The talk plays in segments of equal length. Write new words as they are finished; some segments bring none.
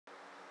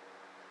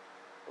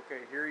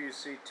Okay, here you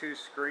see two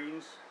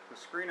screens. The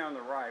screen on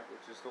the right,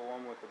 which is the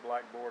one with the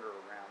black border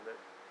around it,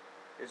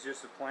 is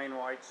just a plain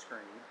white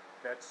screen.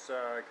 That's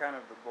kind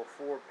of the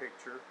before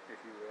picture, if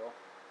you will.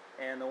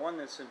 And the one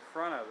that's in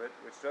front of it,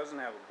 which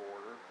doesn't have a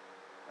border,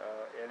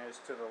 and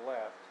is to the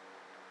left,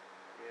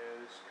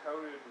 is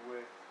coated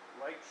with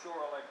Lakeshore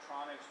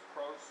Electronics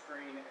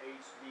ProScreen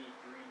HD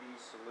 3D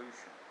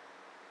solution.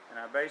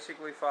 And I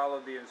basically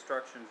followed the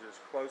instructions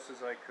as close as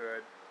I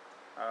could.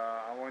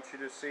 I want you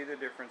to see the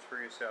difference for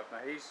yourself. Now,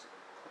 he's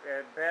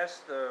at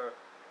best, the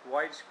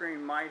white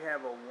screen might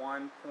have a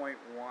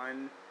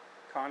 1.1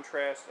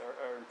 contrast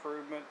or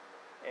improvement,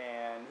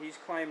 and he's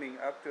claiming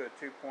up to a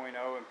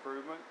 2.0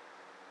 improvement.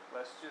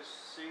 Let's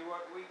just see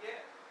what we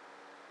get.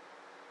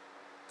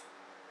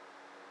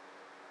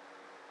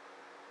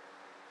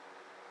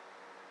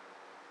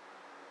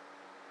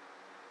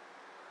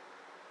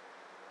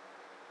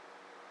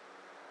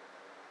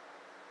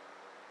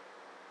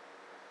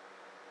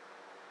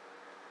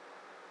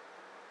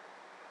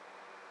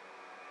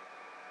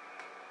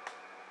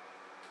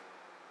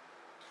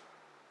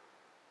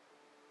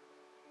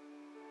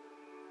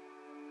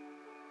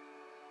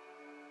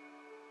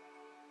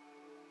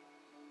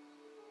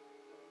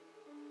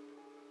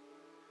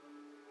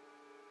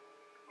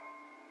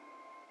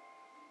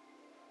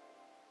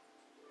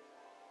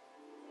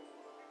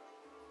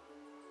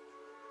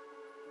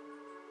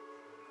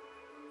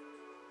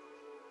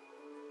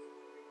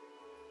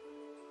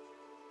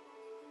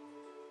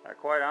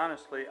 Quite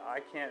honestly, I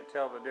can't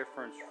tell the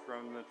difference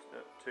from the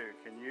two.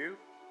 Can you?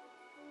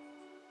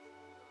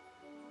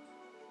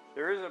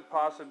 There is a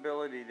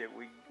possibility that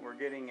we're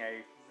getting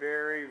a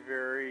very,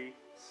 very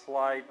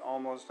slight,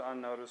 almost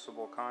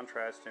unnoticeable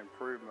contrast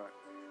improvement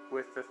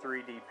with the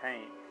 3D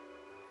paint.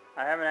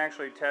 I haven't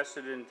actually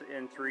tested in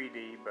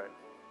 3D, but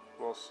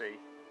we'll see.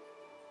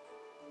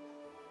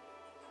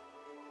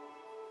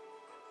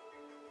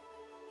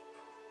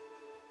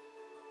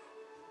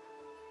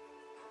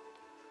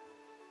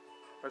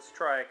 Let's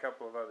try a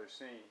couple of other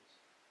scenes.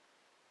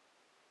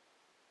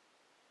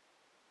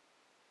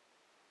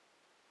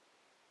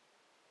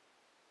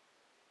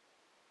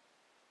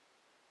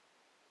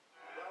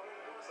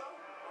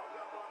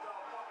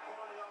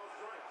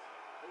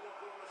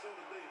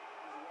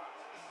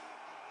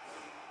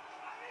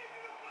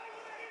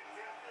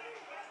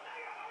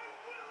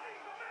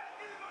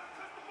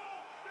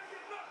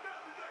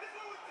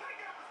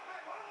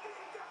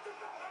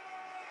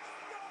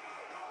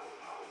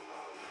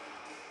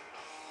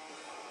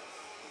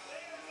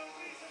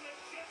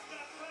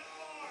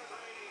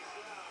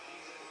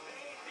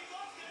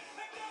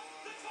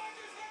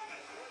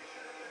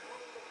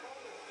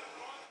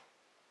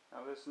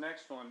 Now this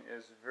next one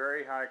is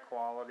very high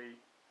quality,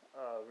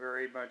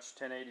 very much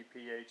 1080p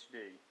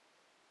HD.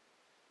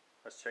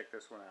 Let's check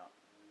this one out.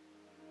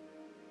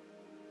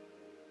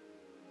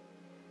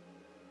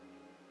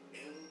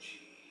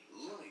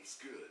 MG, life's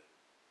good.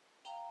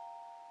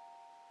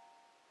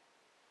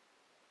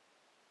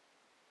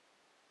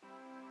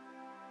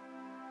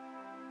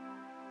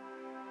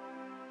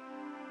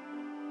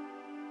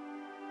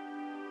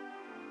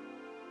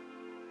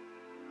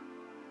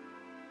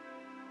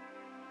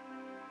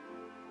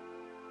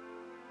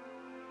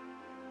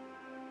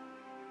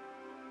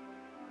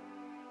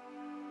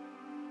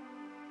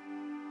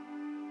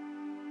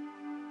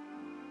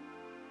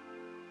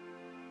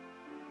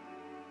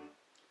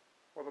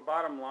 Well, the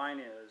bottom line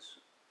is,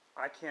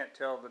 I can't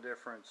tell the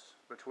difference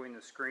between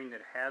the screen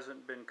that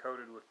hasn't been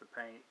coated with the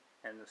paint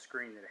and the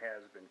screen that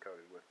has been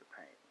coated with the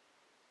paint.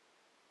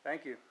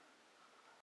 Thank you.